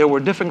us that there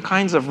were different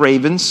kinds of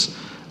ravens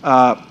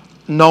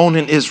known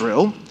in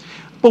Israel.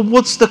 But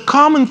what's the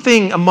common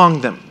thing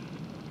among them?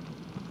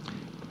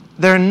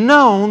 They're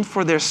known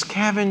for their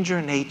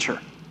scavenger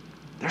nature.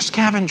 They're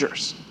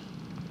scavengers.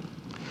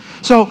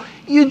 So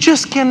you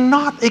just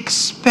cannot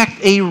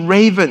expect a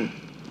raven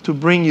to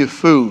bring you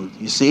food,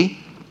 you see.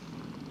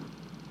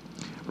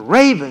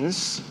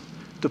 Ravens,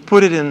 to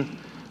put it in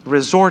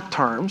resort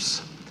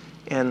terms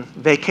and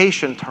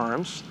vacation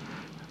terms,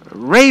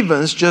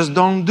 ravens just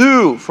don't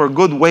do for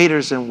good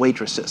waiters and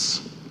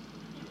waitresses.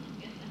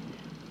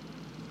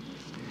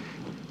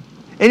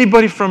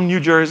 Anybody from New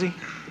Jersey?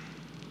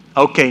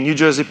 Okay, New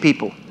Jersey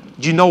people.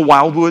 Do you know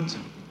Wildwood?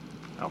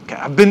 Okay,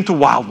 I've been to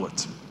Wildwood.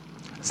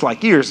 It's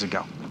like years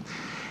ago.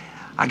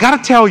 I got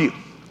to tell you,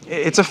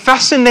 it's a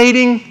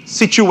fascinating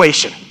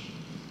situation.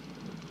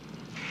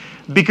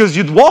 Because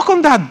you'd walk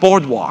on that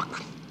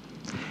boardwalk.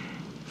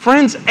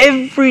 Friends,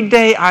 every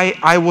day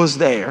I was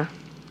there,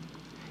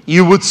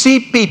 you would see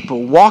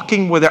people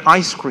walking with their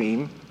ice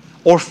cream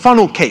or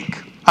funnel cake.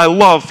 I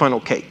love funnel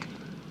cake.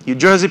 You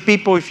Jersey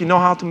people, if you know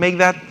how to make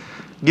that,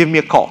 give me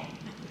a call.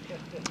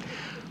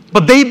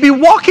 But they'd be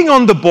walking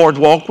on the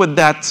boardwalk with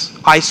that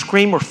ice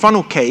cream or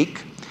funnel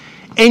cake,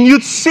 and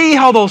you'd see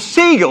how those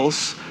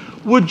seagulls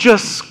would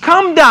just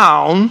come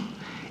down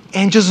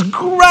and just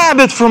grab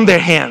it from their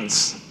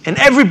hands. And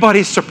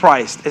everybody's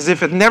surprised, as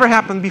if it never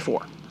happened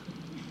before.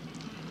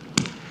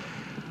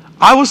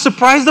 I was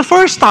surprised the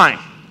first time.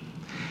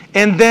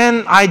 And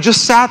then I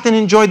just sat and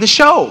enjoyed the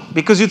show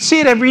because you'd see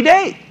it every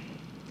day.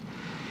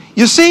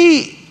 You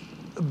see,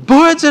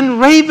 birds and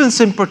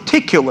ravens in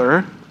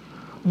particular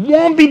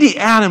won't be the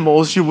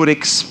animals you would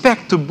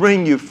expect to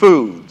bring you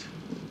food.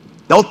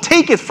 They'll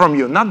take it from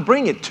you, not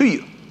bring it to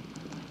you.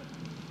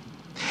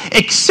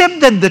 Except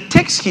that the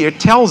text here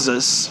tells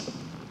us,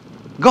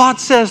 God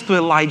says to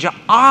Elijah,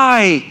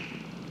 I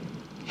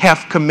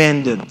have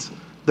commanded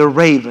the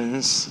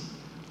ravens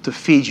to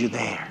feed you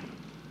there.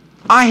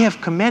 I have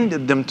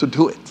commanded them to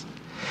do it.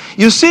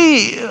 You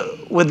see,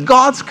 with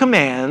God's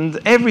command,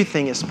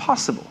 everything is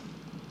possible.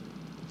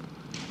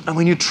 And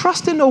when you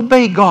trust and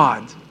obey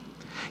God,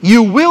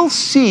 you will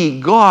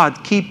see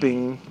God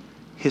keeping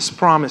His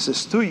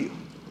promises to you.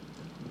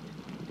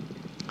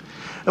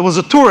 There was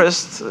a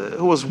tourist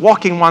who was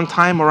walking one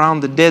time around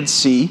the Dead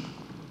Sea,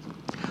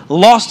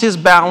 lost his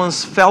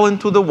balance, fell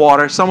into the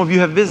water. Some of you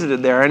have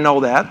visited there, I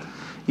know that.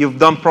 You've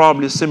done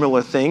probably a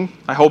similar thing.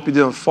 I hope you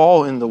didn't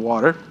fall in the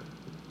water.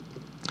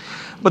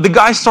 But the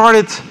guy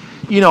started,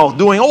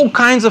 doing all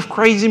kinds of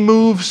crazy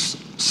moves,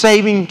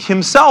 saving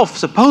himself,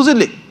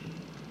 supposedly,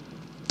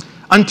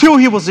 until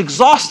he was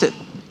exhausted.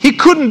 He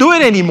couldn't do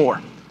it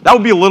anymore. That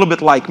would be a little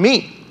bit like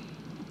me.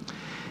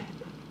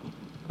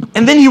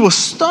 And then he was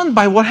stunned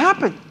by what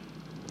happened,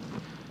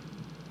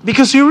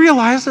 because he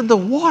realized that the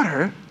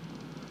water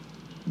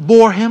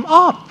bore him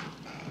up.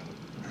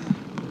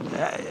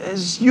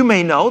 As you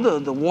may know,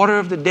 the water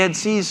of the Dead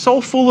Sea is so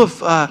full of,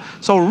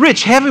 so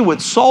rich, heavy with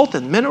salt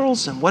and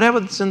minerals and whatever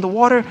that's in the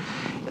water,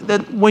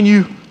 that when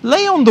you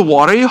lay on the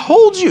water, it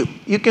holds you.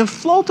 You can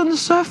float on the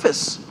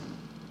surface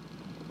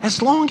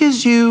as long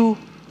as you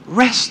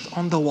rest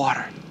on the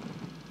water.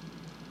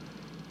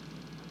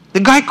 The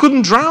guy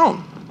couldn't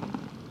drown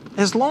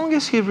as long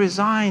as he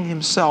resigned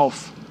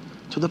himself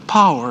to the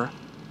power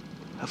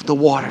of the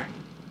water.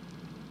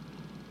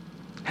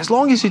 As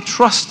long as he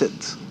trusted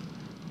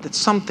that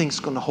something's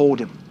going to hold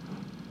him.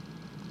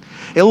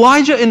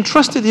 Elijah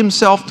entrusted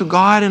himself to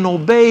God and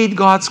obeyed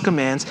God's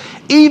commands,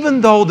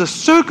 even though the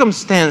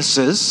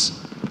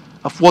circumstances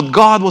of what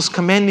God was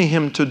commanding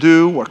him to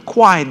do were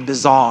quite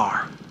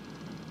bizarre.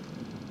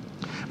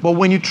 But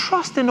when you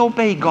trust and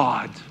obey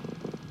God,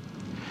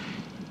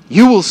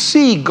 you will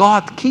see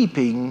God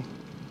keeping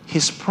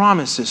His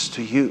promises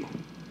to you.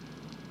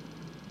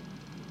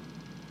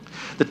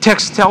 The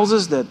text tells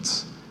us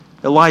that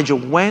Elijah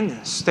went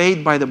and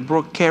stayed by the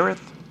brook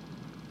Kerith.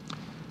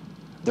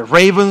 The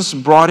ravens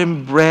brought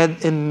him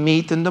bread and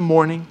meat in the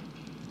morning,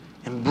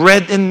 and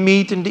bread and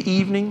meat in the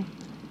evening,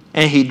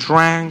 and he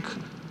drank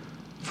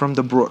from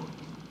the brook.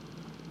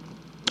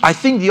 I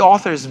think the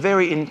author is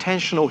very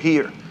intentional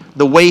here,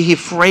 the way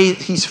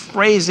he's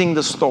phrasing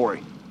the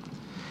story.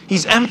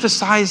 He's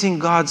emphasizing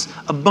God's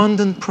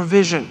abundant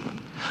provision.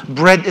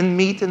 Bread and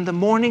meat in the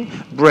morning,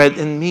 bread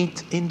and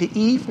meat in the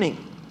evening.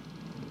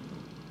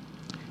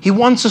 He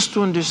wants us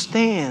to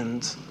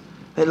understand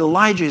that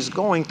Elijah is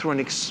going through an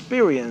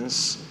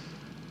experience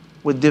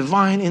with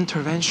divine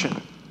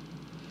intervention.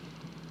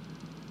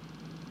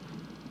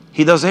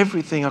 He does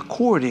everything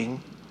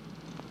according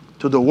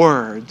to the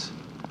word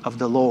of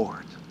the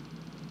Lord.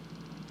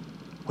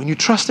 When you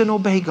trust and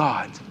obey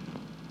God,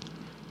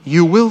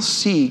 you will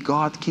see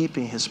God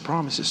keeping His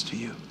promises to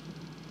you.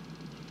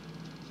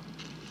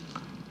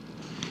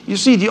 You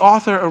see, the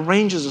author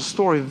arranges the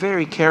story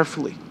very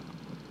carefully.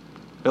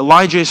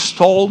 Elijah is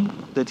told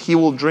that he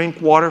will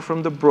drink water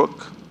from the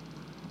brook.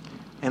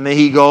 And then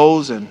he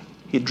goes and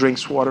he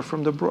drinks water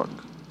from the brook.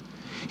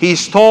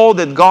 He's told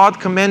that God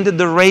commanded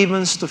the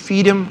ravens to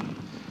feed him.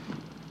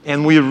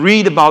 And we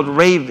read about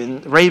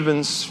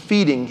ravens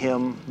feeding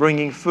him,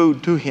 bringing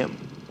food to him.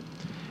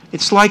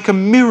 It's like a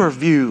mirror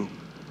view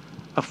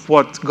of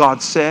what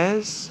God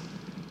says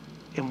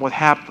and what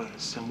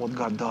happens and what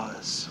God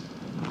does.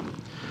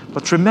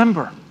 But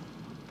remember,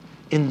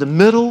 in the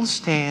middle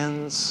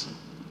stands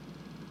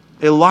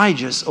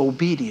Elijah's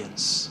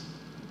obedience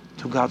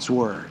to God's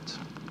word.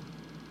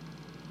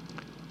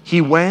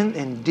 He went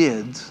and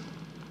did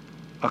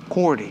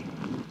according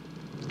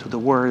to the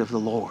word of the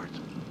Lord.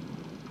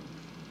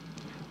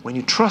 When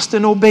you trust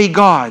and obey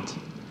God,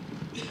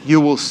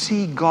 you will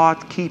see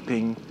God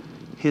keeping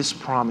His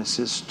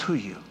promises to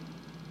you.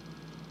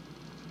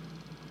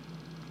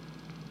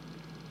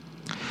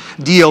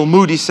 D.L.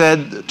 Moody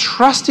said,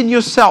 "Trust in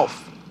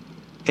yourself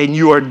and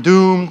you are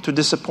doomed to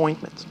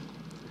disappointment.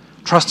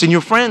 Trust in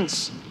your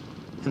friends,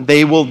 and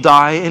they will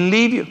die and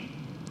leave you.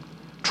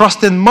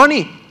 Trust in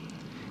money,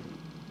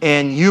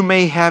 and you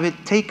may have it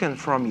taken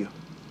from you.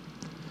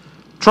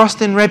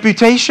 Trust in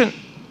reputation,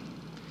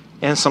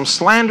 and some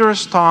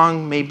slanderous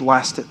tongue may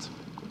blast it.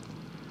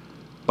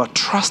 But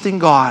trust in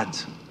God,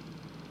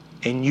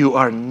 and you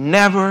are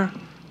never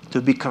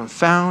to be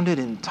confounded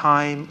in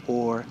time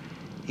or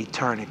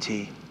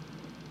eternity."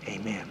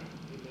 Amen.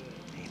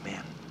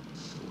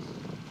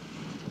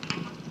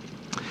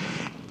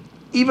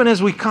 Even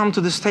as we come to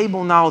this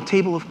table now, a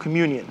table of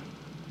communion,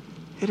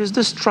 it is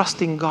this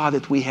trust in God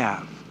that we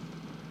have.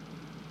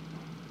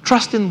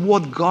 Trust in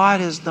what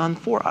God has done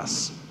for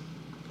us.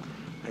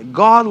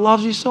 God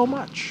loves you so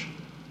much.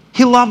 He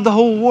He loved the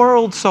whole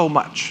world so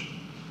much.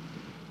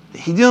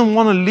 He didn't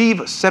want to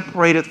leave us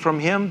separated from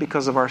Him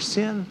because of our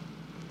sin.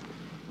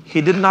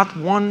 He did not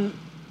want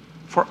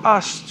for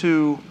us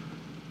to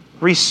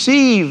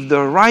receive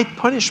the right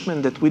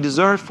punishment that we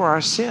deserve for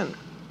our sin,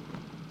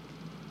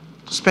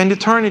 to spend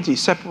eternity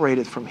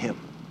separated from Him.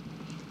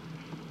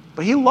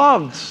 But He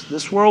loved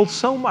this world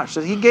so much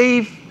that He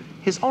gave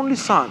His only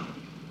Son,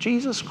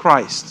 Jesus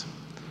Christ,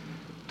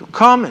 to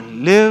come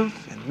and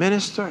live and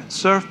minister and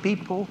serve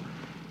people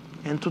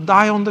and to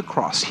die on the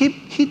cross.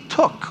 He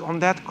took on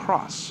that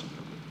cross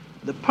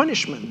the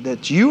punishment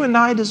that you and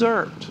I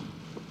deserved.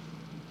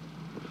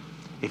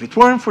 If it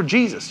weren't for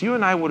Jesus, you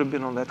and I would have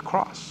been on that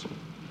cross.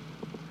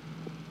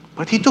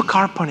 But He took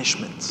our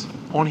punishment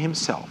on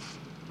Himself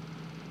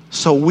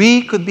so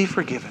we could be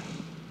forgiven.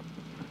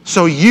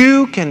 So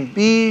you can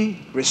be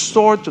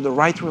restored to the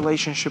right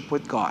relationship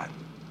with God.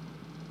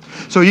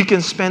 So you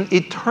can spend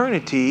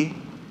eternity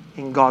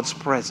in God's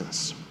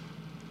presence.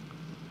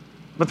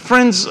 But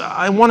friends,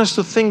 I want us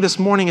to think this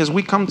morning as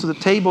we come to the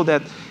table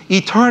that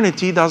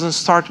eternity doesn't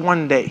start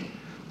one day.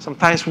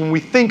 Sometimes when we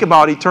think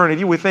about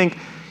eternity, we think,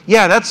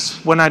 yeah, that's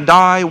when I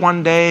die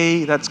one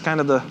day. That's kind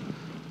of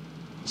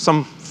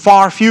some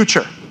far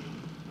future.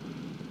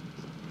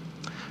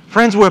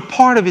 Friends, we're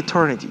part of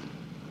eternity.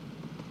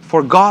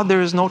 For God,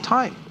 there is no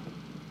time.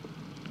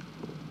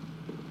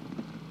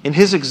 In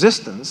His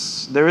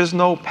existence, there is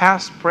no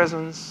past,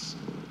 present,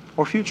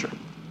 or future.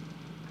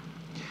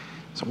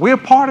 So we're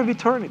part of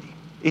eternity.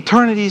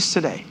 Eternity is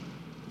today.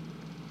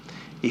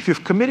 If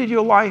you've committed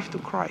your life to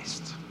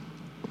Christ,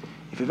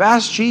 if you've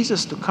asked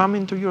Jesus to come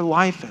into your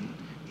life and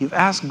you've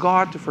asked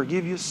God to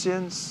forgive your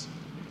sins,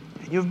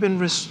 and you've been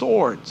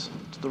restored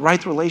to the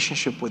right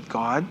relationship with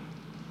God,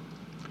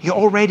 you're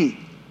already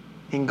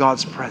in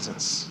God's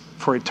presence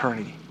for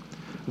eternity.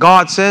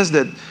 God says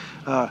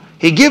that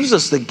He gives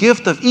us the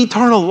gift of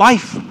eternal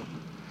life.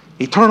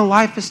 Eternal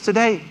life is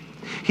today.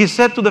 He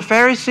said to the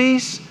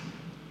Pharisees,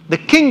 the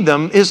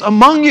kingdom is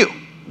among you.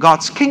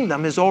 God's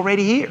kingdom is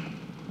already here.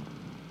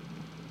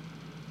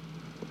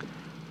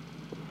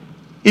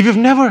 If you've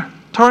never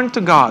turned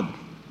to God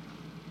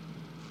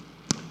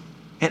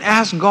and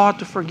asked God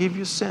to forgive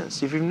your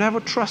sins, if you've never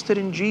trusted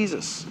in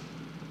Jesus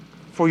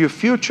for your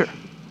future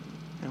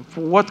and for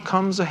what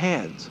comes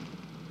ahead,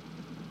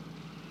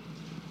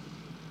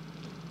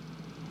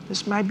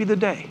 this might be the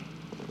day.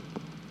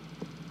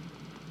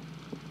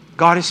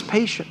 God is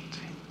patient.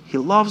 He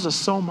loves us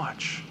so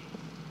much.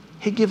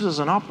 He gives us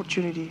an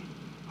opportunity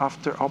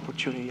after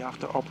opportunity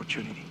after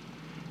opportunity.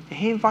 And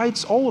He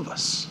invites all of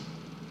us.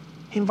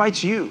 He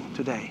invites you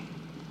today.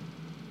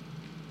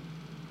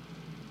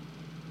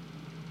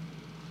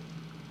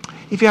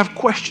 If you have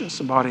questions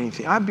about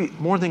anything, I'd be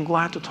more than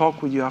glad to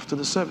talk with you after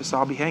the service.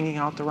 I'll be hanging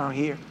out around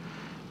here.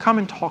 Come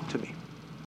and talk to me.